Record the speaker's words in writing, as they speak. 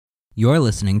You're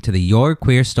listening to the Your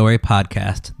Queer Story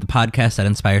podcast, the podcast that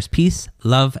inspires peace,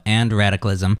 love, and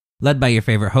radicalism, led by your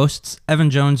favorite hosts, Evan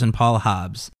Jones and Paul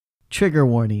Hobbs. Trigger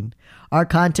warning. Our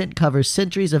content covers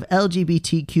centuries of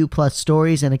LGBTQ+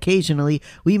 stories, and occasionally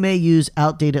we may use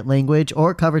outdated language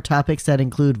or cover topics that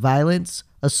include violence,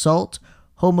 assault,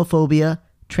 homophobia,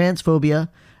 transphobia,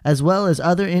 as well as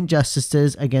other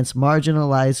injustices against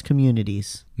marginalized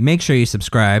communities. Make sure you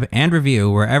subscribe and review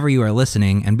wherever you are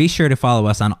listening, and be sure to follow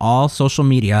us on all social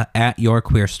media at Your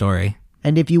Queer Story.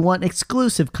 And if you want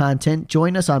exclusive content,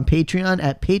 join us on Patreon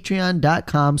at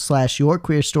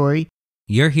patreon.com/yourqueerstory.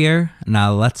 You're here,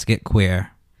 now let's get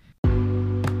queer.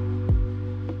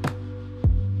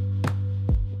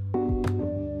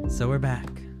 So we're back.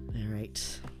 All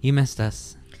right. You missed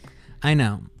us. I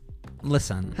know.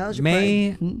 Listen, How's your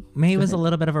May Pride? May was a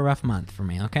little bit of a rough month for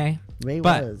me, okay? May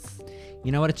But was.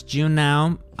 you know what? It's June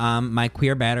now. My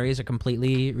queer batteries are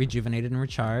completely rejuvenated and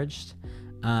recharged.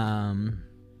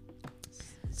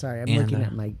 Sorry, I'm and, looking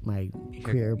at my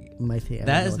queer my thing.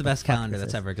 That is the best calendar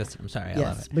that's ever existed. I'm sorry, I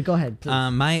love Yes, it. but go ahead, please.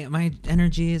 My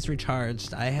energy is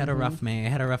recharged. I had a rough May. I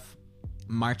had a rough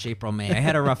March, April, May. I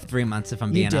had a rough 3 months, if I'm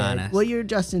You being did. honest. Well, you're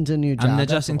adjusting to a new job. I'm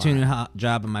That's adjusting a to a lot. new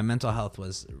job, and my mental health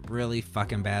was really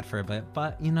fucking bad for a bit.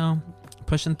 But, you know,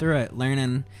 pushing through it,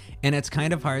 learning. And it's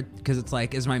kind of hard because it's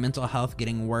like, is my mental health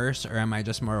getting worse, or am I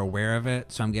just more aware of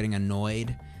it? So I'm getting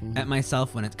annoyed at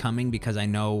myself when it's coming, because I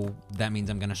know that means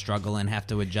I'm going to struggle and have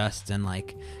to adjust and,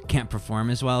 like, can't perform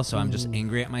as well. So I'm just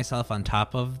angry at myself on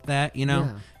top of that, you know?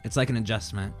 Yeah. It's like an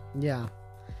adjustment. Yeah.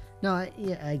 No,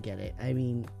 I get it. I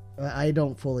mean, I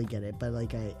don't fully get it, but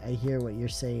like I hear what you're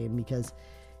saying, because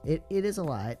it is a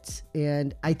lot.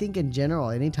 And I think in general,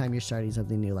 anytime you're starting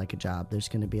something new like a job, there's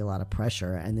going to be a lot of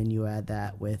pressure. And then you add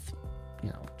that with, you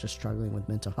know, just struggling with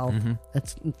mental health.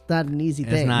 It's not an easy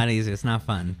thing. It's not easy. It's not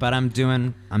fun. But I'm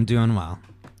doing well.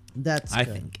 That's I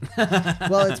good. think.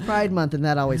 Well, it's Pride Month, and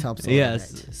that always helps a little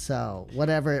Yes. bit. So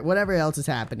whatever else is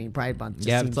happening, Pride Month just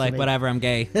Yeah, seems it's to like, make- whatever, I'm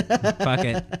gay. Fuck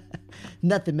it.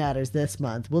 Nothing matters this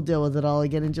month. We'll deal with it all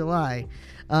again in July.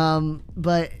 But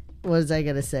what was I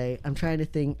gonna say? I'm trying to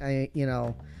think. I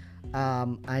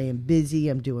am busy.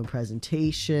 I'm doing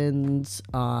presentations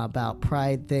about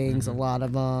Pride things. A lot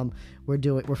of them.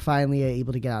 We're finally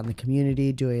able to get out in the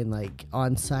community, doing like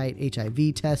on-site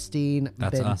HIV testing.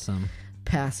 That's Been awesome.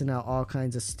 passing out all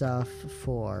kinds of stuff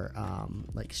for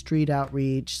like street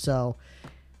outreach. So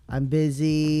I'm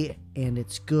busy, and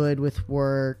it's good with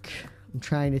work. I'm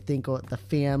trying to think what the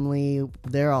family,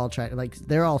 they're all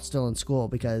still in school,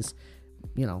 because,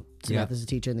 you know, Samantha's a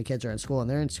teacher and the kids are in school, and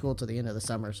they're in school till the end of the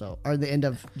summer, or the end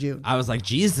of June. I was like,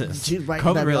 Jesus. Dude, right,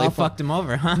 COVID that'd be really awful. fucked him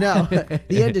over, huh? No, the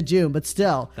end of June, but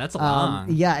still. That's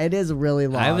long. Yeah, it is really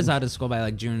long. I was out of school by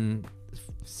like June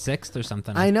 6th or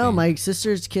something. I know. think. My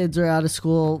sister's kids are out of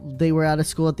school. They were out of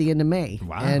school at the end of May.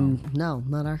 Wow. And no,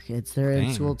 not our kids. They're in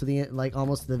Dang. school to the end, like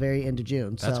almost the very end of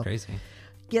June. That's so, crazy.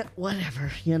 yeah,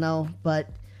 whatever, you know, but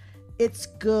it's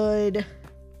good.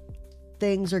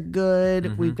 Things are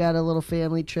good. We've got a little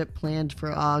family trip planned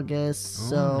for August. Oh,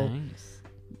 So nice.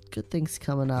 good things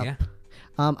coming up. Yeah.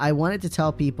 I wanted to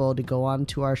tell people to go on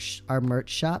to our merch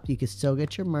shop. You can still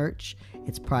get your merch.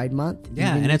 It's Pride Month.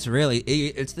 Yeah, Even- and it's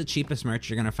the cheapest merch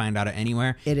you're going to find out of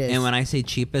anywhere. It is. And when I say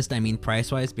cheapest, I mean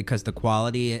price-wise, because the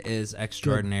quality is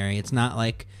extraordinary. It's not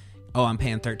like, oh, I'm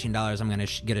paying $13, I'm going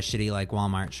to get a shitty like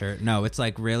Walmart shirt. No, it's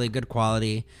like really good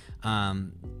quality.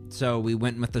 So we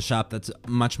went with the shop that's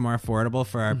much more affordable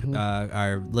for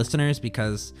our listeners,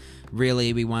 because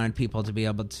really we wanted people to be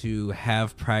able to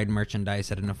have Pride merchandise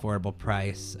at an affordable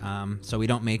price. So we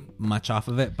don't make much off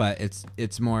of it, but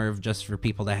it's more of just for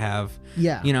people to have,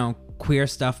 Yeah. you know, queer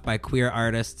stuff by queer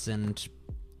artists, and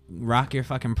rock your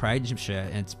fucking Pride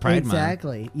shit. It's Pride Month.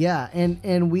 Exactly. Yeah, and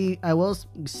I will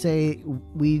say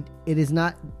it is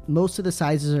not, most of the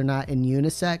sizes are not in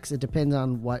unisex. It depends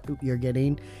on what you're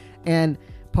getting, and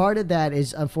part of that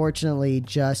is unfortunately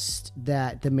just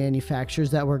that the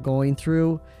manufacturers that we're going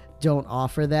through don't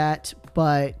offer that,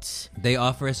 but They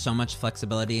offer us so much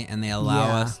flexibility, and they allow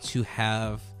Yeah. us to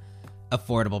have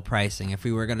affordable pricing. If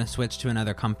we were going to switch to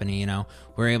another company, you know,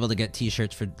 we're able to get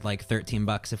t-shirts for like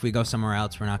 $13. If we go somewhere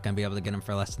else, we're not going to be able to get them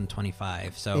for less than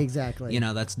 25. So Exactly. you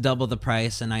know, that's double the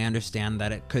price. And I understand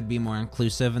that it could be more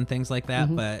inclusive and things like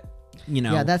that, but you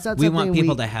know, Yeah, that's not we want something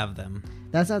people we- to have them.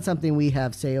 that's not something we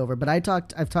have say over. But I've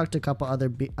talked to a couple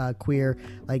other queer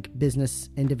like business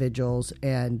individuals,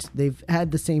 and they've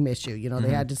had the same issue. You know,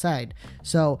 they had to decide.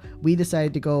 So we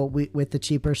decided to go with the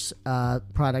cheaper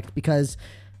product, because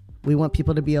we want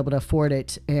people to be able to afford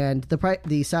it, and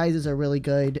the sizes are really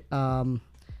good.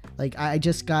 Like I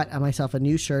just got myself a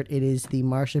new shirt. It is the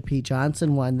Marsha P.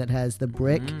 Johnson one that has the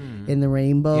brick in the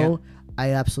rainbow. Yeah.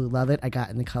 I absolutely love it. I got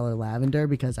in the color lavender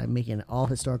because I'm making it all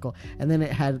historical. And then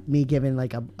it had me given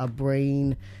like a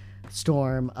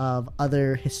brainstorm of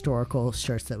other historical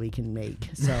shirts that we can make.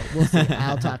 So we'll see.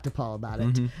 I'll talk to Paul about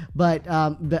it. But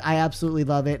I absolutely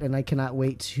love it, and I cannot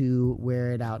wait to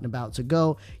wear it out and about. So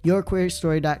go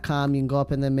yourqueerstory.com. You can go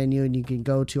up in the menu and you can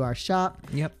go to our shop.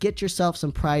 Yep. Get yourself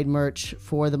some Pride merch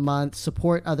for the month.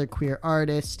 Support other queer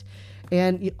artists.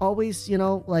 And you always, I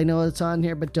know it's on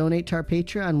here, but donate to our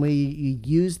Patreon. You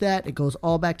use that. It goes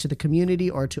all back to the community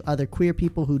or to other queer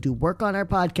people who do work on our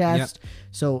podcast. Yep.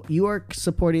 So you are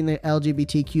supporting the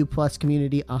LGBTQ plus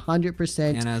community 100%.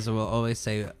 And as we'll always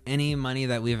say, any money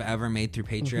that we've ever made through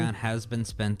Patreon has been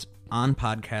spent on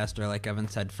podcast, or like Evan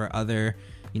said, for other,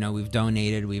 we've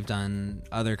donated, we've done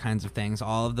other kinds of things.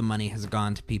 All of the money has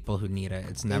gone to people who need it.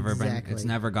 It's never it's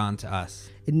never gone to us.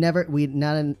 Not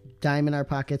a dime in our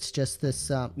pockets, just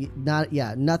this,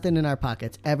 nothing in our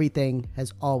pockets. Everything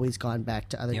has always gone back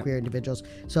to other queer individuals.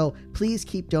 So please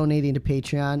keep donating to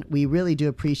Patreon. We really do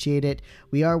appreciate it.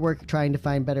 We are trying to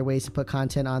find better ways to put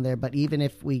content on there, but even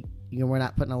if we're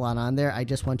not putting a lot on there, I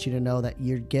just want you to know that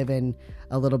you're giving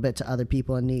a little bit to other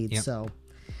people in need. Yep. So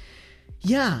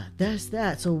yeah, there's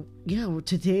that. So yeah,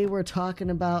 today we're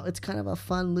talking about, it's kind of a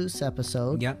fun, loose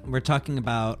episode. Yep, we're talking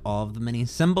about all of the many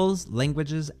symbols,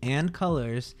 languages, and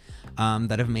colors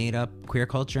that have made up queer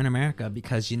culture in America,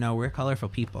 because we're colorful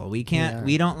people. We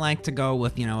don't like to go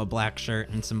with a black shirt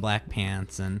and some black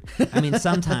pants, and I mean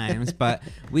sometimes, but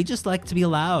we just like to be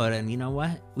loud, and you know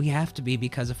what? We have to be,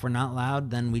 because if we're not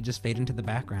loud, then we just fade into the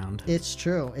background. It's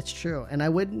true, and I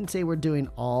wouldn't say we're doing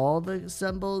all the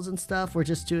symbols and stuff. We're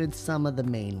just doing some of the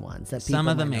main ones that people some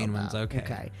of the might know main about. ones.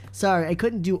 Okay. Sorry, I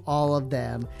couldn't do all of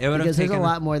them because there's a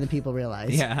lot more than people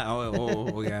realize. Yeah.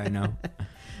 Oh, yeah, I know.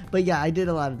 But yeah, I did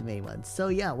a lot of the main ones. So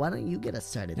yeah, why don't you get us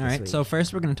started All this right, week? so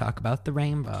first we're going to talk about the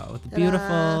rainbow, the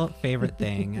beautiful favorite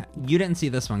thing. You didn't see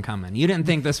this one coming. You didn't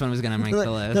think this one was going to make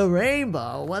the list. The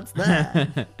rainbow, what's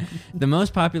that? The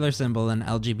most popular symbol in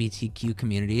LGBTQ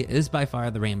community is by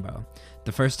far the rainbow.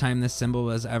 The first time this symbol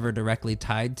was ever directly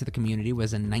tied to the community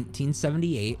was in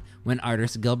 1978, when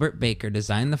artist Gilbert Baker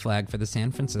designed the flag for the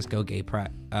San Francisco Gay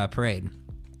Parade.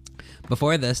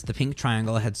 Before this, the pink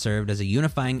triangle had served as a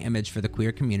unifying image for the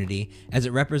queer community, as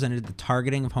it represented the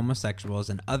targeting of homosexuals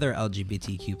and other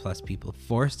LGBTQ+ people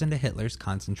forced into Hitler's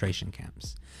concentration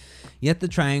camps. Yet the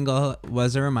triangle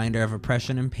was a reminder of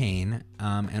oppression and pain,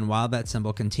 and while that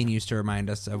symbol continues to remind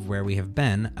us of where we have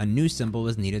been, a new symbol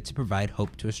was needed to provide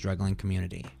hope to a struggling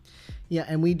community. Yeah,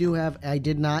 and we do have, I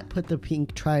did not put the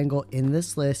pink triangle in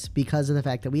this list because of the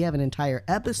fact that we have an entire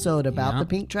episode about the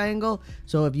pink triangle.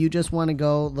 So if you just want to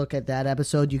go look at that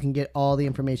episode, you can get all the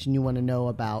information you want to know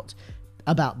about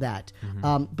that.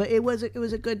 But it was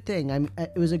a good thing.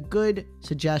 It was a good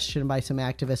suggestion by some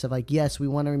activists of like, yes, we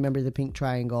want to remember the pink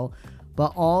triangle,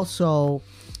 but also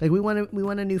like we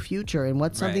want a new future, and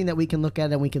what's something that we can look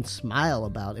at and we can smile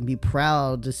about and be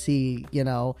proud to see,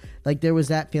 like there was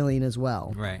that feeling as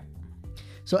well. Right.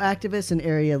 So activists and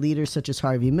area leaders such as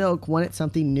Harvey Milk wanted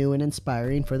something new and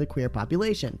inspiring for the queer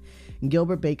population. And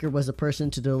Gilbert Baker was the person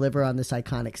to deliver on this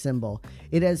iconic symbol.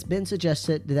 It has been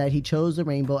suggested that he chose the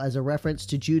rainbow as a reference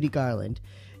to Judy Garland.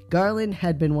 Garland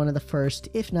had been one of the first,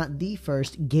 if not the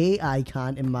first, gay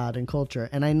icon in modern culture.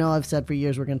 And I know I've said for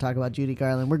years we're going to talk about Judy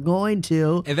Garland. We're going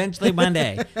to. Eventually one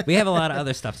day. We have a lot of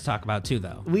other stuff to talk about too,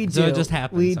 though. We do. So it just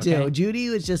happens. We do. Judy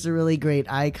was just a really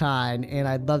great icon, and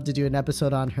I'd love to do an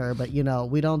episode on her. But,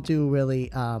 we don't do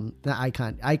really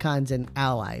icons and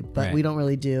ally, but we don't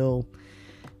really do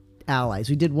allies.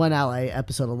 We did one ally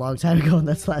episode a long time ago, and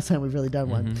that's the last time we've really done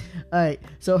one. All right,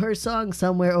 so her song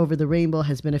Somewhere Over the Rainbow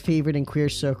has been a favorite in queer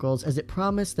circles, as it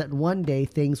promised that one day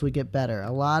things would get better.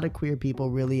 A lot of queer people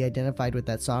really identified with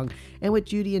that song and with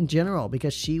Judy in general,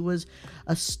 because she was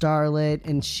a starlet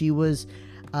and she was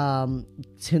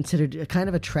considered a kind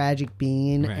of a tragic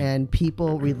being, and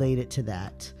people related to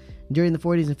that. During the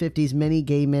 40s and 50s, many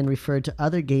gay men referred to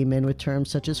other gay men with terms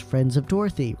such as Friends of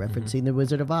Dorothy, referencing The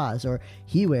Wizard of Oz, or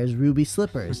he wears ruby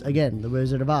slippers, again, The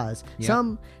Wizard of Oz. Yep.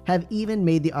 Some have even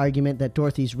made the argument that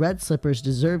Dorothy's red slippers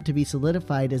deserve to be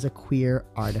solidified as a queer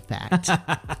artifact.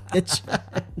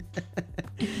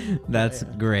 That's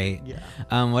great.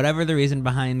 Yeah. Whatever the reason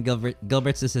behind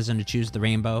Gilbert's decision to choose the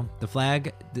rainbow, the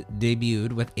flag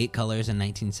debuted with 8 colors in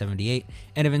 1978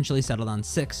 and eventually settled on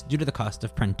 6 due to the cost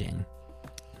of printing.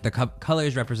 The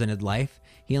colors represented life,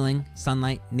 healing,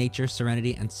 sunlight, nature,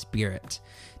 serenity, and spirit.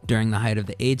 During the height of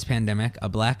the AIDS pandemic, a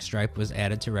black stripe was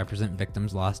added to represent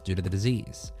victims lost due to the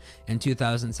disease. In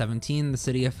 2017, the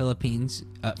city of Philippines,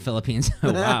 oh,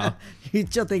 wow. You're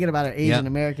still thinking about our Asian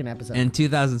American episode. In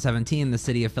 2017, the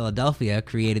city of Philadelphia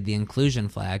created the inclusion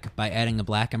flag by adding a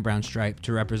black and brown stripe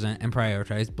to represent and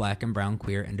prioritize black and brown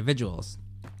queer individuals.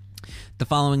 The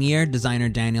following year, designer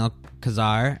Daniel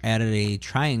Kazar added a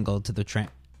triangle to the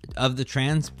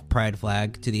trans pride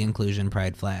flag to the inclusion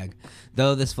pride flag.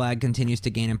 Though this flag continues to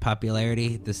gain in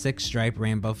popularity, the six-stripe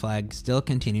rainbow flag still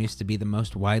continues to be the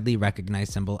most widely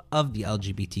recognized symbol of the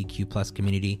LGBTQ+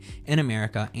 community in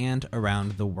America and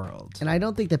around the world. And I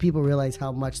don't think that people realize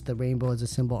how much the rainbow is a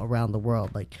symbol around the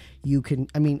world. Like, you can,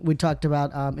 I mean, we talked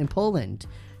about in Poland,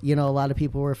 you know, a lot of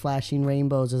people were flashing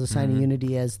rainbows as a sign of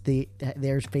unity as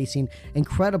they're facing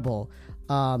incredible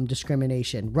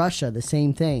discrimination. Russia, the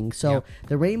same thing. So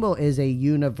the rainbow is a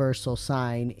universal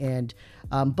sign, and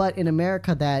but in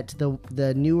America, that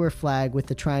the newer flag with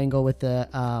the triangle with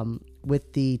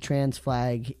the trans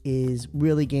flag is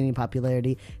really gaining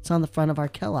popularity. It's on the front of our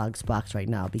Kellogg's box right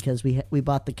now because we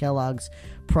bought the Kellogg's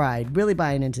Pride, really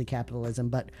buying into capitalism,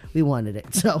 but we wanted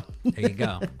it. So there you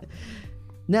go.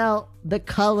 Now, the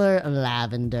color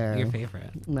lavender. Your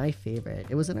favorite. My favorite.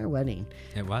 It was in our wedding.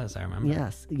 It was, I remember.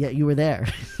 Yes. Yeah, you were there.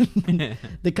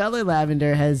 The color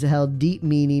lavender has held deep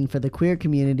meaning for the queer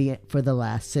community for the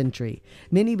last century.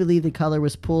 Many believe the color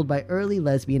was pulled by early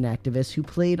lesbian activists who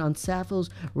played on Sappho's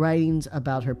writings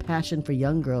about her passion for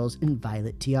young girls in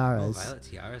violet tiaras. Oh, violet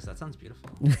tiaras? That sounds beautiful.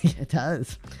 It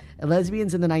does.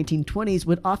 Lesbians in the 1920s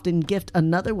would often gift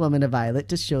another woman a violet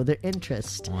to show their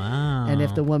interest. Wow. And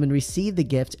if the woman received the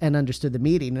gift and understood the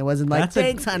meaning, it wasn't like,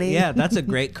 thanks, honey. Yeah, that's a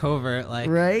great covert, like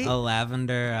right? a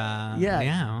lavender.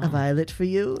 A violet for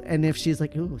you. And if she's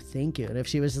like, ooh, thank you. And if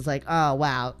she was just like, oh,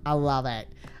 wow, I love it.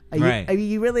 Right. I mean,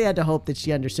 you really had to hope that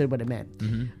she understood what it meant.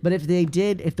 Mm-hmm. But if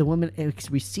the woman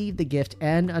received the gift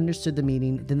and understood the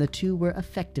meaning, then the two were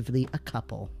effectively a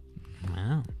couple.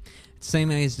 Wow. Same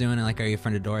way he's doing it, like, Are You a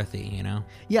Friend of Dorothy, you know?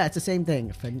 Yeah, it's the same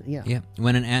thing. Yeah.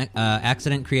 When an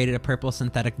accident created a purple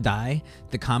synthetic dye,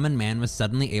 the common man was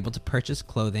suddenly able to purchase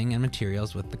clothing and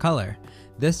materials with the color.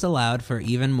 This allowed for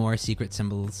even more secret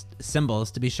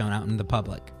symbols to be shown out in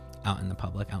public.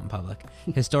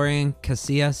 Historian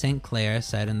Cassia St. Clair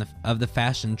said of the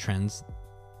fashion trends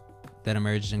that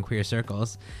emerged in queer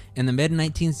circles, in the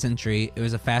mid-19th century, it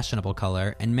was a fashionable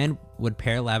color, and men would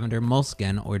pair lavender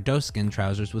moleskin or doeskin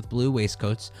trousers with blue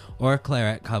waistcoats or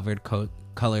claret-colored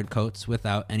coats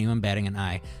without anyone batting an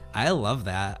eye. I love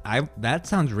that. That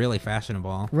sounds really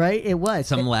fashionable. Right? It was.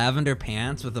 Some lavender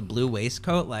pants with a blue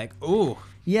waistcoat, like, ooh.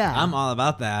 Yeah, I'm all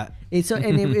about that.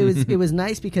 It was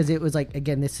nice because it was like,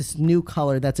 again, this new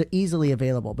color that's easily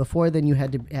available. Before then, you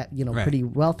had to right. pretty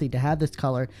wealthy to have this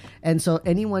color, and so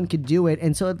anyone could do it.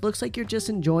 And so it looks like you're just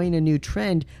enjoying a new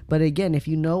trend. But again, if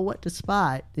you know what to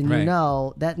spot, then right. you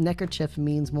know that neckerchief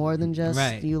means more than just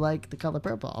right. you like the color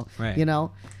purple. Right. You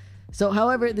know. So,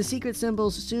 however, the secret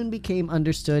symbols soon became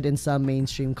understood in some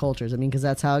mainstream cultures. I mean, because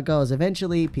that's how it goes.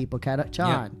 Eventually, people catch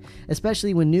on. Yep.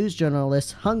 Especially when news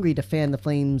journalists, hungry to fan the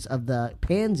flames of the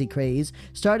pansy craze,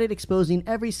 started exposing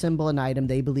every symbol and item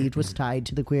they believed was tied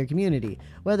to the queer community,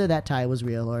 whether that tie was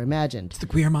real or imagined.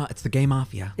 It's the gay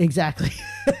mafia. Exactly.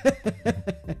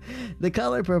 The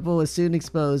color purple was soon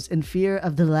exposed, and fear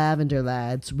of the lavender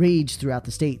lads raged throughout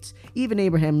the states. Even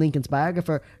Abraham Lincoln's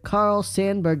biographer, Carl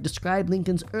Sandburg, described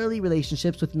Lincoln's early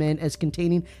relationships with men as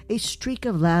containing a streak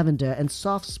of lavender and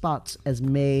soft spots as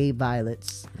May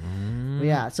violets.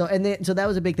 Yeah, so that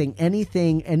was a big thing.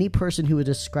 Any person who was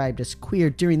described as queer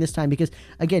during this time, because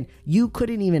again, you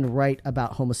couldn't even write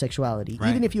about homosexuality, right.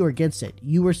 even if you were against it.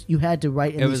 You had to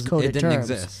write in these coded terms. It didn't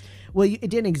exist. Well, it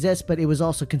didn't exist, but it was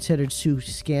also considered too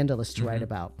scandalous to write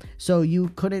about. So you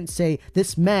couldn't say,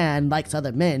 this man likes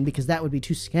other men, because that would be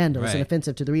too scandalous right. and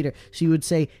offensive to the reader. So you would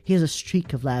say, he has a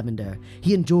streak of lavender.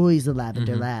 He enjoys the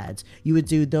lavender lads. You would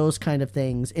do those kind of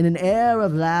things. In an air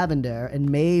of lavender and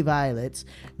May violets,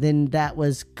 then that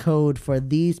was code for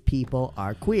these people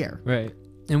are queer. Right.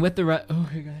 And with the... oh,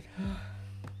 my God.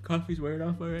 Coffee's wearing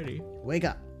off already. Wake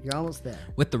up. You're almost there.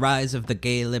 With the rise of the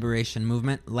gay liberation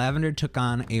movement, lavender took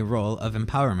on a role of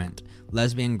empowerment.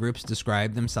 Lesbian groups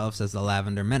described themselves as the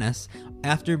Lavender Menace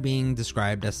after being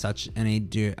described as such in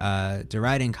a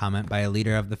deriding comment by a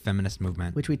leader of the feminist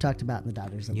movement. Which we talked about in the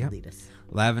Daughters of Miletus.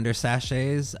 Lavender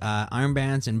sachets,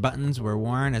 armbands, and buttons were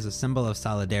worn as a symbol of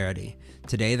solidarity.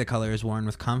 Today, the color is worn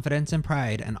with confidence and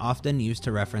pride and often used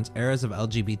to reference eras of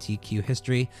LGBTQ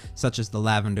history, such as the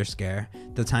Lavender Scare,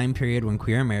 the time period when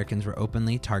queer Americans were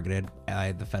openly targeted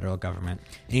by the federal government.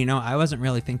 And I wasn't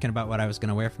really thinking about what I was going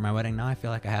to wear for my wedding. Now I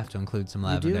feel like I have to include some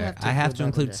lavender. I have to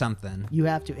include something. You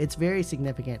have to. It's very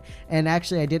significant. And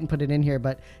actually, I didn't put it in here,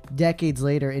 but decades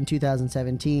later, in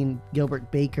 2017, Gilbert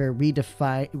Baker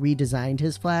redesigned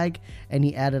his flag, and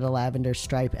he added a lavender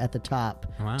stripe at the top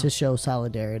to show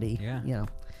solidarity. Yeah.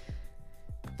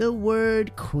 The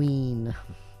word queen.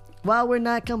 While we're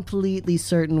not completely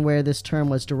certain where this term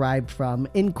was derived from,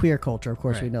 in queer culture, of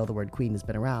course, we know the word queen has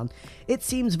been around, it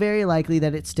seems very likely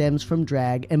that it stems from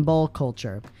drag and ball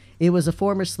culture. It was a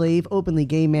former slave, openly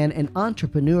gay man, and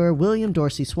entrepreneur, William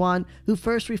Dorsey Swann, who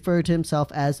first referred to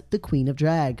himself as the Queen of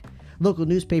Drag. Local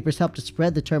newspapers helped to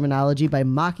spread the terminology by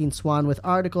mocking Swann with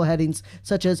article headings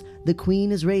such as, "The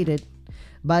Queen is rated."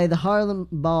 By the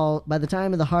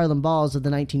time of the Harlem Balls of the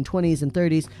 1920s and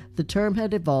 30s, the term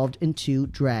had evolved into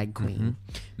drag queen.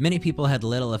 Many people had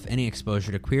little, if any,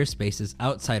 exposure to queer spaces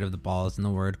outside of the balls, and the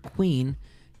word queen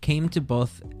came to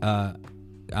both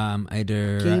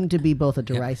came to be both a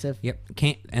derisive.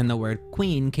 And the word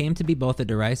queen came to be both a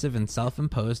derisive and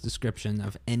self-imposed description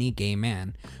of any gay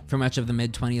man. For much of the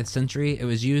mid-20th century, it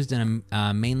was used in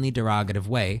a mainly derogative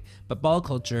way, but ball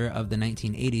culture of the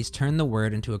 1980s turned the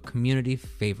word into a community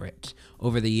favorite.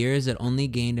 Over the years, it only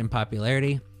gained in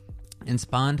popularity and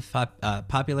spawned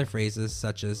popular phrases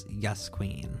such as "yes,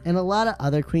 queen," and a lot of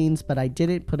other queens, but I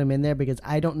didn't put them in there because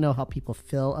I don't know how people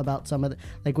feel about some of the,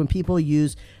 like when people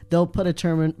they'll put a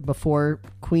term before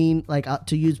queen, like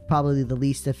to use probably the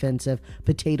least offensive,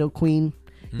 potato queen.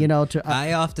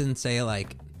 I often say,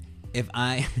 like, if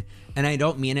I and I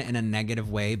don't mean it in a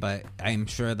negative way, but I'm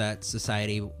sure that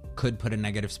society could put a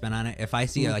negative spin on it. If I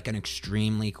see like an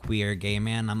extremely queer gay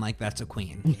man, I'm like, that's a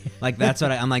queen. Like that's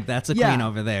what I'm like, that's a queen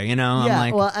over there,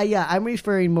 I'm like, I'm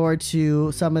referring more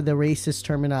to some of the racist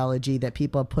terminology that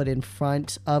people put in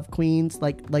front of queens,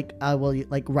 like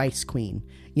rice queen,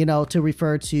 to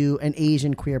refer to an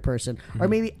Asian queer person, or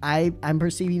maybe I'm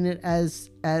perceiving it as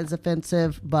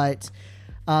offensive, but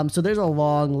so there's a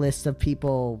long list of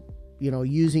people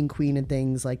using queen and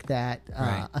things like that,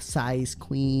 a size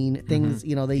queen, things,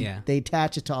 they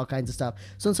attach it to all kinds of stuff.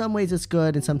 So in some ways it's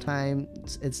good and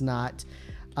sometimes it's not.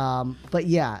 But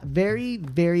yeah, very,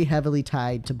 very heavily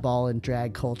tied to ball and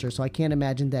drag culture. So I can't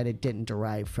imagine that it didn't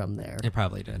derive from there. It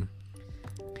probably did.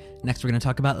 Next, we're going to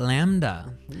talk about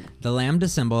lambda. The lambda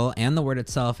symbol and the word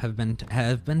itself have been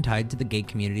tied to the gay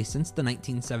community since the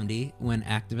 1970s, when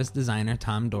activist designer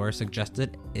Tom Dorr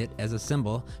suggested it as a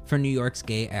symbol for New York's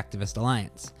Gay Activist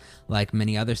Alliance. Like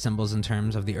many other symbols in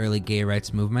terms of the early gay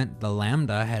rights movement, the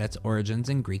lambda had its origins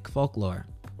in Greek folklore.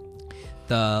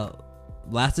 The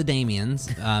Lacedaemonians,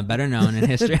 better known in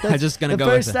history. I'm just going to go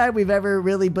with it. The first time we've ever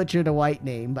really butchered a white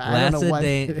name, but I don't know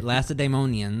why.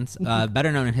 Lacedaemonians,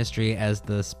 better known in history as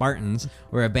the Spartans,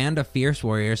 were a band of fierce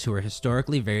warriors who were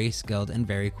historically very skilled and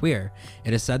very queer.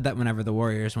 It is said that whenever the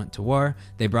warriors went to war,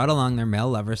 they brought along their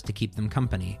male lovers to keep them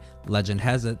company. Legend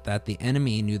has it that the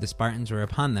enemy knew the Spartans were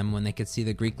upon them when they could see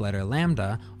the Greek letter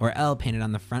lambda, or L, painted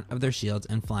on the front of their shields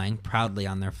and flying proudly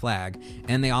on their flag.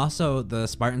 And the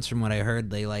Spartans, from what I heard,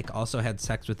 they also had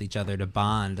sex with each other to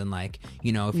bond, and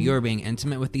if you were being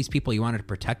intimate with these people, you wanted to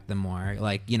protect them more.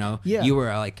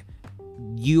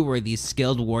 You were these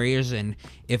skilled warriors, and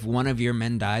if one of your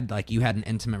men died, you had an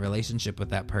intimate relationship with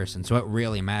that person, so it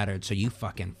really mattered, so you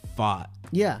fucking fought.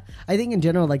 Yeah, I think in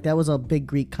general, that was a big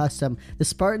Greek custom. The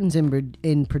Spartans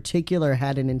in particular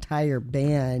had an entire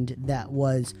band that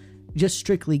was just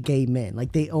strictly gay men.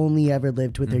 They only ever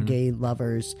lived with their gay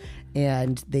lovers,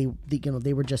 and they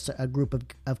were just a group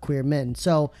of queer men.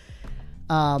 So,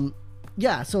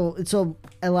 so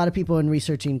a lot of people in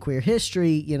researching queer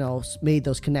history, made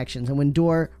those connections. And when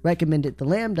Dorr recommended the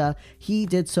lambda, he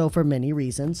did so for many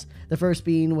reasons. The first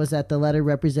being was that the letter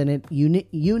represented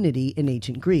unity in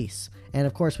ancient Greece. And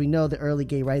of course, we know the early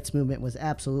gay rights movement was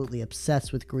absolutely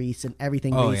obsessed with Greece and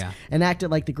everything Greece, and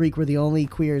acted like the Greek were the only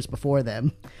queers before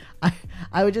them.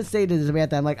 I would just say to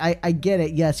Samantha, I'm like, I get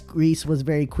it. Yes, Greece was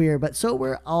very queer, but so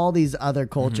were all these other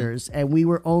cultures, and we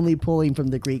were only pulling from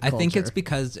the Greek culture. I think it's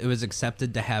because it was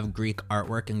accepted to have Greek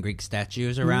artwork and Greek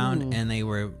statues around, and they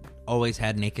were always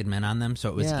had naked men on them, so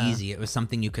it was easy. It was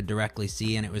something you could directly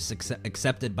see, and it was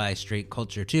accepted by straight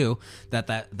culture too,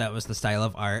 that was the style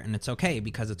of art, and it's okay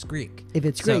because it's Greek. If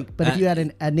it's Greek, but if you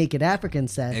had a naked African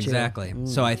statue. Exactly.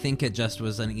 So I think it just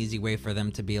was an easy way for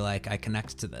them to be like, I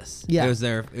connect to this. Yeah. It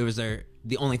was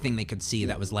the only thing they could see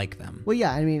that was like them. Well,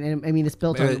 yeah, I mean, it's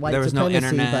built on white there was supremacy, no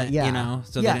internet, but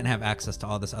so they didn't have access to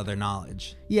all this other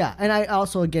knowledge. Yeah, and I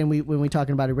also, again, when we're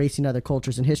talking about erasing other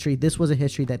cultures in history, this was a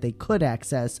history that they could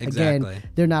access. Exactly. Again,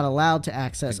 they're not allowed to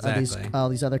access all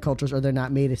these other cultures, or they're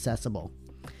not made accessible.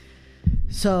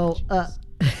 So,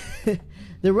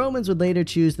 The Romans would later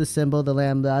choose the symbol, the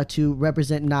lambda, to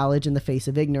represent knowledge in the face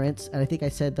of ignorance. And I think I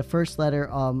said the first letter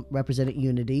represented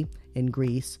unity in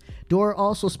Greece. Dor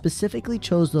also specifically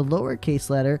chose the lowercase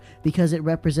letter because it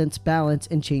represents balance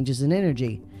and changes in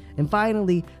energy. And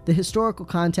finally, the historical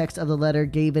context of the letter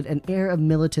gave it an air of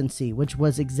militancy, which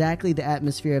was exactly the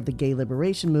atmosphere of the gay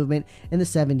liberation movement in the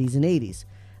 70s and 80s.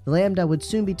 The lambda would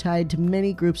soon be tied to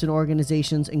many groups and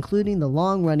organizations, including the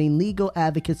long-running legal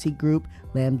advocacy group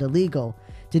Lambda Legal.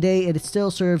 Today, it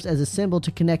still serves as a symbol to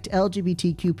connect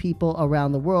LGBTQ people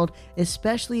around the world,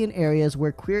 especially in areas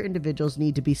where queer individuals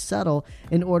need to be subtle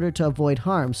in order to avoid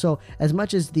harm. So, as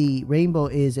much as the rainbow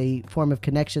is a form of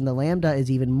connection, the lambda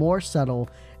is even more subtle,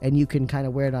 and you can kind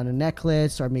of wear it on a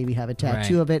necklace or maybe have a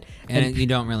tattoo of it. And you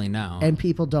don't really know. And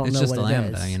people don't know what it is. It's just a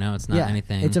lambda, you know? It's not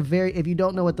anything. It's a very, if you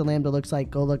don't know what the lambda looks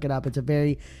like, go look it up. It's a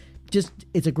very,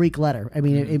 it's a Greek letter. I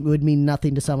mean, it would mean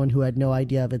nothing to someone who had no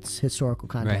idea of its historical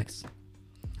context. Right.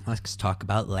 Let's talk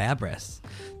about Labrys.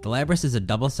 The Labrys is a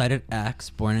double-sided axe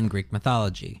born in Greek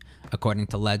mythology. According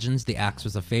to legends, the axe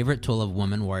was a favorite tool of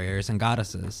women warriors and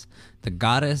goddesses. The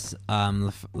goddess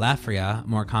Laphria,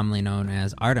 more commonly known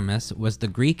as Artemis, was the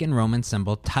Greek and Roman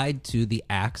symbol tied to the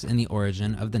axe in the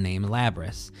origin of the name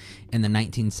Labrys. In the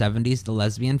 1970s, the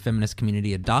lesbian feminist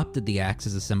community adopted the axe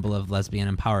as a symbol of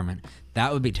lesbian empowerment.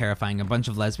 That would be terrifying. A bunch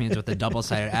of lesbians with a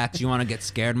double-sided axe. You want to get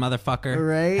scared, motherfucker?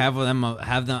 Right. Have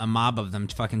a mob of them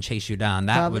to fucking chase you down.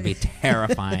 That would be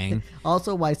terrifying.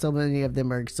 Also, why so many of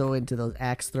them are so into those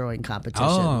axe throwing competitions.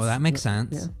 Oh, that makes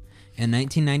sense. Yeah. In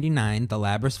 1999, the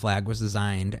Labrys flag was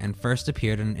designed and first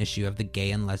appeared in an issue of the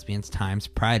Gay and Lesbians Times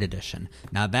Pride Edition.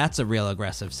 Now that's a real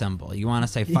aggressive symbol. You want to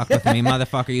say fuck with me,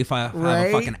 motherfucker? You have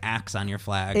a fucking axe on your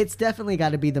flag. It's definitely got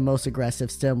to be the most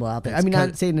aggressive symbol out there. I mean,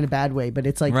 not saying in a bad way, but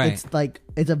it's like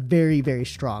it's a very, very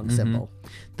strong symbol.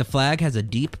 The flag has a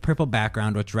deep purple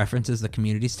background which references the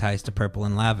community's ties to purple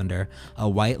and lavender. A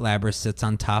white Labrys sits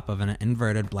on top of an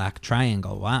inverted black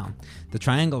triangle. Wow. The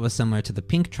triangle was similar to the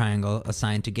pink triangle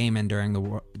assigned to gay men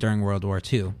during World War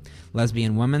II.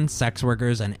 Lesbian women, sex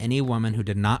workers, and any woman who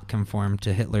did not conform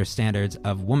to Hitler's standards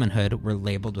of womanhood were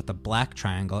labeled with a black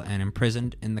triangle and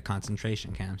imprisoned in the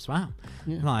concentration camps. Wow.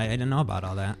 Yeah. Well, I didn't know about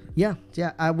all that. Yeah.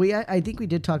 I think we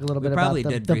did talk a little bit about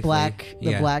the black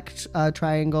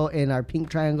triangle in our pink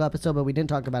triangle episode, but we didn't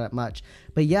talk about it much.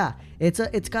 But yeah,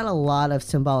 it's got a lot of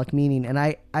symbolic meaning,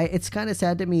 and it's kind of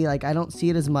sad to me. Like, I don't see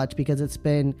it as much because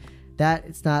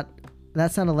that's not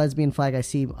a lesbian flag I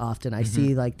see often. I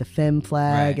see like the femme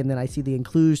flag, and then I see the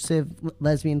inclusive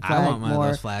lesbian flag. I want one more.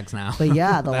 of those flags now. But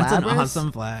yeah, the that's Labrys, an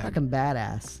awesome flag. Fucking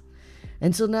badass.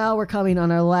 And so now we're coming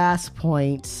on our last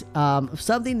point,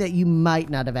 something that you might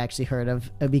not have actually heard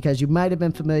of because you might have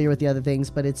been familiar with the other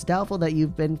things, but it's doubtful that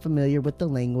you've been familiar with the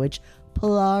language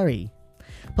Polari.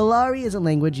 Polari is a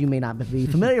language you may not be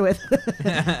familiar with,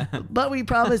 but we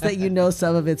promise that you know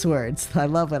some of its words. I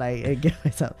love when I get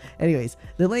myself. Anyways,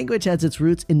 the language has its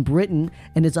roots in Britain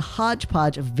and is a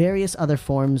hodgepodge of various other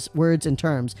forms, words, and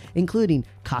terms, including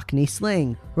Cockney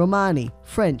slang, Romani,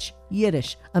 French,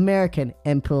 Yiddish, American,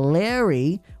 and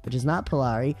Polari, which is not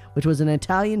Polari, which was an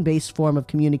Italian-based form of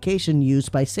communication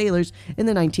used by sailors in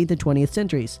the 19th and 20th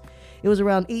centuries. It was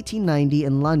around 1890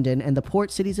 in London and the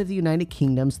port cities of the United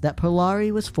Kingdom that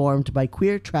Polari was formed by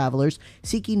queer travelers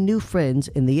seeking new friends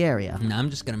in the area. Now,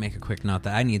 I'm just going to make a quick note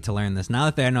that I need to learn this.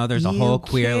 Now that I know there's a whole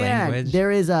queer language.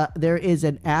 There is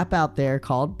an app out there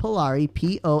called Polari,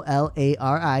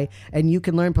 Polari, and you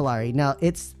can learn Polari. Now,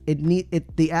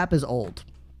 the app is old.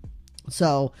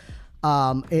 So,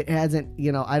 it hasn't,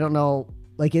 I don't know,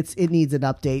 like it needs an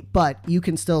update, but you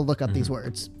can still look up these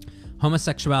words.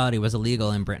 Homosexuality was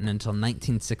illegal in Britain until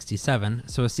 1967,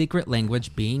 so a secret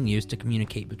language being used to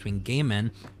communicate between gay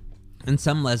men and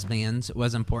some lesbians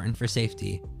was important for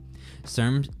safety.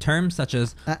 Terms such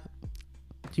as... do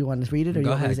you want to read it? Or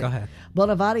go ahead.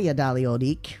 Bonavaria dali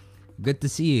odik. Good to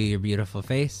see you, your beautiful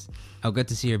face. Oh, good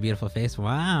to see your beautiful face.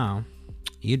 Wow.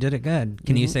 You did it good.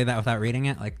 Can you say that without reading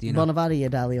it? Like, do you know? Bonavaria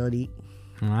dali odik.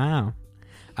 Wow.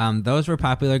 Those were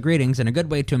popular greetings and a good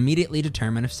way to immediately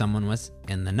determine if someone was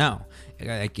in the know.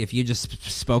 Like, if you just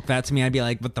spoke that to me, I'd be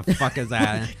like, what the fuck is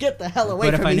that? Get the hell away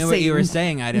from me, But if I knew Satan. what you were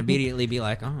saying, I'd immediately be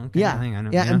like, oh, okay. Yeah, I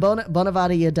know. and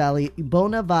Bonavada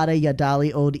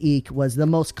Yadali Od Ik was the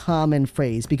most common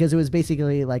phrase because it was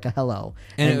basically like a hello.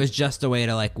 And it was just a way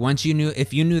to, like, once you knew,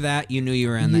 if you knew that, you knew you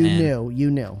were in the end. You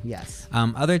knew, yes.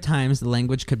 Other times, the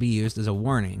language could be used as a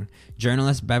warning.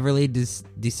 Journalist Beverly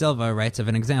De Silva writes of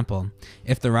an example.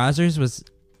 If the Rogers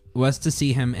was to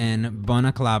see him in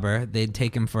Bonaclaber, they'd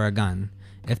take him for a gun.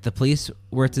 If the police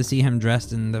were to see him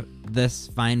dressed in this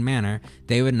fine manner,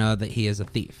 they would know that he is a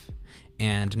thief.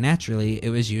 and naturally it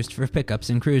was used for pickups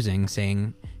and cruising,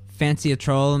 saying, "Fancy a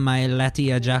troll, my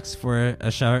laddie Ajax for a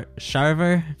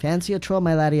charver." Fancy a troll,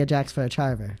 my laddie Ajax for a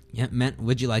charver. Yeah, meant,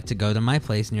 would you like to go to my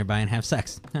place nearby and have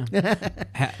sex?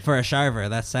 For a charver,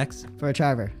 that's sex? For a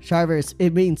charver. Charvers,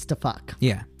 it means to fuck.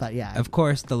 Yeah. But yeah. Of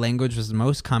course, the language was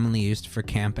most commonly used for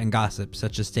camp and gossip,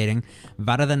 such as stating,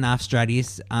 "Vara the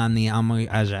nafstradis on the Almoy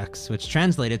Ajax," which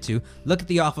translated to, "Look at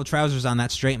the awful trousers on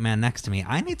that straight man next to me."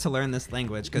 I need to learn this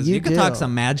language, because you could talk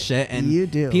some mad shit,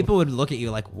 and people would look at you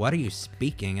like, "What are you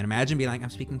speaking?" And imagine being like, "I'm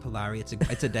speaking Polari.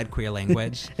 It's a dead queer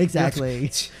language."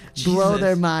 Exactly. Blow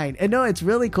their mind. And no, it's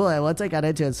really cool. And once I got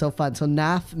into it, it's so fun. So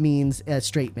Naf means a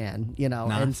straight man, you know.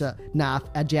 Naf. And so Naf,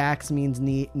 Ajax means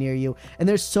near you. And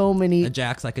there's so many.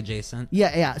 Ajax, like adjacent.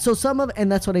 Yeah. So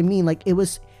and that's what I mean. Like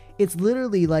it's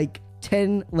literally like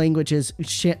 10 languages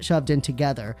shoved in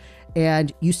together.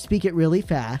 And you speak it really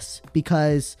fast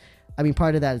because, I mean,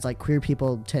 part of that is like queer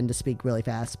people tend to speak really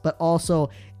fast, but also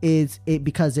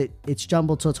because it's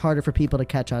jumbled, so it's harder for people to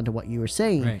catch on to what you were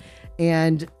saying. Right.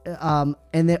 And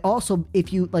then also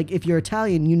if you're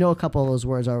Italian, you know a couple of those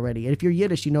words already, and if you're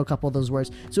Yiddish, you know a couple of those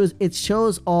words. So it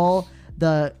shows all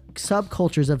the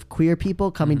subcultures of queer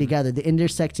people coming together, the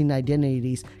intersecting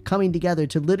identities coming together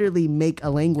to literally make a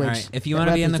language. All right. If you want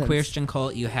to be in the Queerstian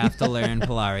cult, you have to learn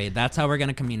Polari. That's how we're going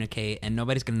to communicate, and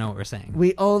nobody's going to know what we're saying.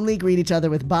 We only greet each other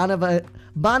with Banavada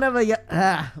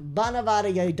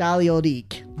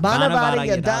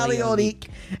Yadaliodik.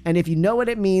 And if you know what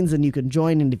it means, then you can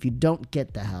join, and if you don't,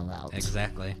 get the hell out.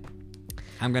 Exactly.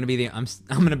 I'm gonna be the one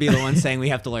saying we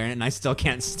have to learn it, and I still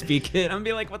can't speak it. I'm gonna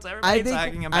be like, what's everybody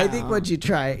talking about? I think once you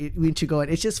try, we should go in.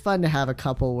 It's just fun to have a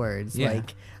couple words. Yeah.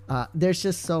 Like, there's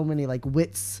just so many, like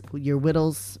wits. Your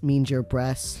whittles means your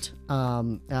breast.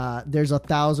 There's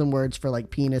 1,000 words for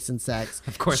like penis and sex.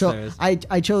 Of course there is. I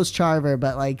chose charver,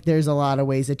 but like there's a lot of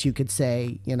ways that you could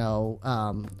say, you know,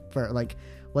 for like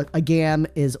what a gam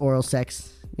is oral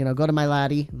sex. You know, go to my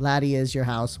laddie. Laddie is your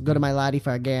house. Go to my laddie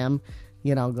for a gam.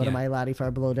 You know, go to my laddie for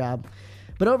a blowjob.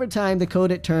 But over time, the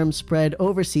coded term spread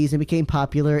overseas and became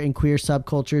popular in queer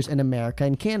subcultures in America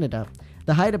and Canada.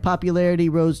 The height of popularity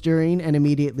rose during and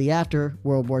immediately after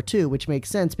World War II, which makes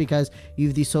sense because you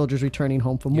have these soldiers returning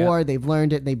home from war. They've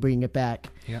learned it, and they bring it back.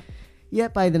 Yep.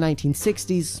 Yet by the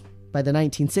 1960s,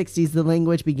 the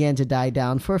language began to die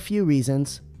down for a few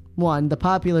reasons. One, the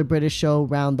popular British show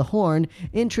Round the Horn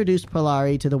introduced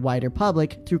Polari to the wider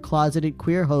public through closeted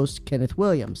queer host Kenneth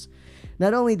Williams.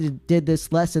 Not only did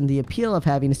this lessen the appeal of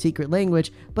having a secret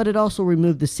language, but it also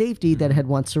removed the safety that had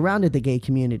once surrounded the gay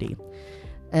community.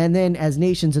 And then, as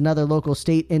nations and other local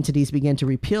state entities began to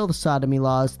repeal the sodomy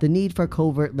laws, the need for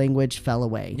covert language fell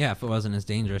away. Yeah, if it wasn't as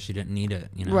dangerous, you didn't need it,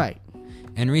 you know? Right.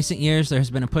 In recent years, there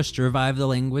has been a push to revive the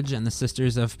language, and the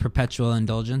Sisters of Perpetual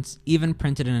Indulgence even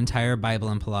printed an entire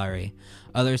Bible in Polari.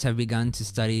 Others have begun to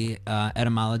study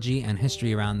etymology and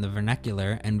history around the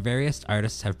vernacular, and various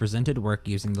artists have presented work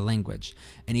using the language.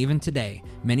 And even today,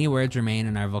 many words remain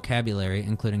in our vocabulary,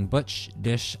 including butch,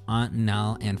 dish, aunt,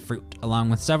 nell, and fruit, along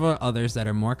with several others that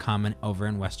are more common over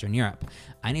in Western Europe.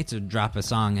 I need to drop a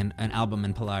song and an album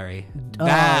in Polari.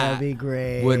 That'd be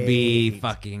great. Would be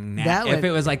fucking if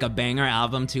it was like a banger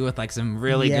album too, with like some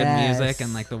really good music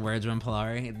and like the words were in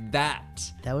Polari, that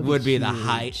would be the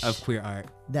height of queer art.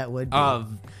 That would be.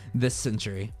 Of this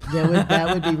century.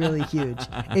 That would be really huge.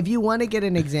 If you want to get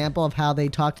an example of how they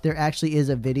talked, there actually is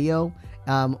a video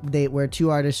where two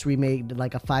artists remade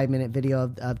like a 5-minute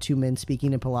video of two men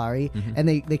speaking in Polari, and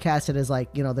they cast it as like,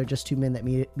 you know, they're just two men that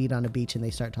meet on a beach and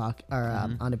they start talking, or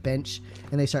on a bench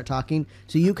and they start talking.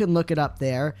 So you can look it up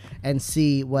there and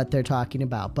see what they're talking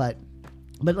about. But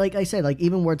like I said, like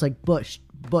even words like butch,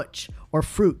 or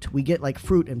fruit, we get like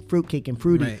fruit and fruitcake and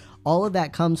fruity. Right. All of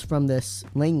that comes from this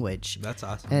language. That's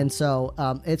awesome. And so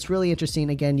it's really interesting.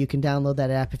 Again, you can download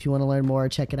that app if you want to learn more.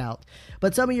 Check it out.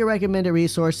 But some of your recommended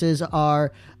resources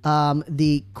are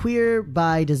the Queer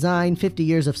by Design, 50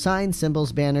 Years of Signs,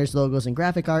 Symbols, Banners, Logos, and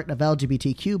Graphic Art of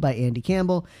LGBTQ by Andy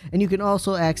Campbell. And you can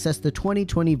also access the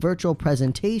 2020 virtual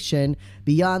presentation,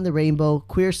 Beyond the Rainbow,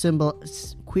 Queer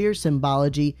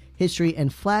Symbology, History,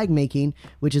 and Flag Making,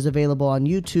 which is available on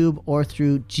YouTube or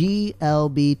through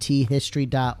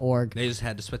glbthistory.org. They just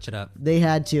had to switch it up. They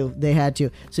had to.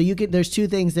 So there's two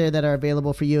things there that are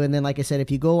available for you. And then, like I said,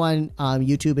 if you go on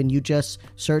YouTube and you just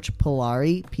search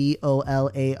Polari,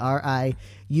 Polari,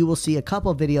 you will see a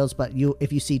couple of videos. But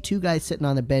if you see two guys sitting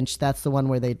on the bench, that's the one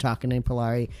where they're talking in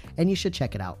Polari, and you should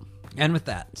check it out. And with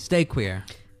that, stay queer.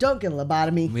 Don't get a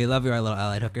lobotomy. We love you, our little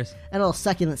allied hookers. And little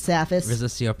succulent sapphis.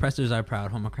 Resist the oppressors, our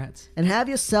proud homocrats. And have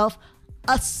yourself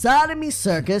a sodomy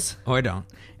circus. Or don't.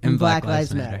 And Black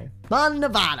Lives Matter. Bon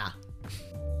Nevada.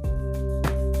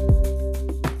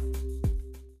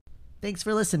 Thanks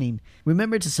for listening.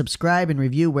 Remember to subscribe and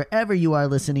review wherever you are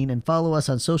listening and follow us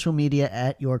on social media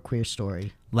at Your Queer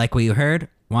Story. Like what you heard?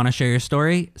 Want to share your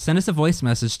story? Send us a voice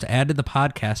message to add to the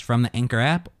podcast from the Anchor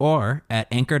app or at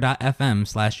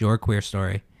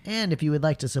anchor.fm/yourqueerstory. And if you would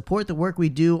like to support the work we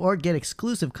do or get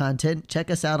exclusive content,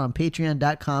 check us out on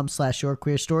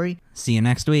patreon.com/yourqueerstory. See you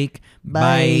next week.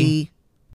 Bye.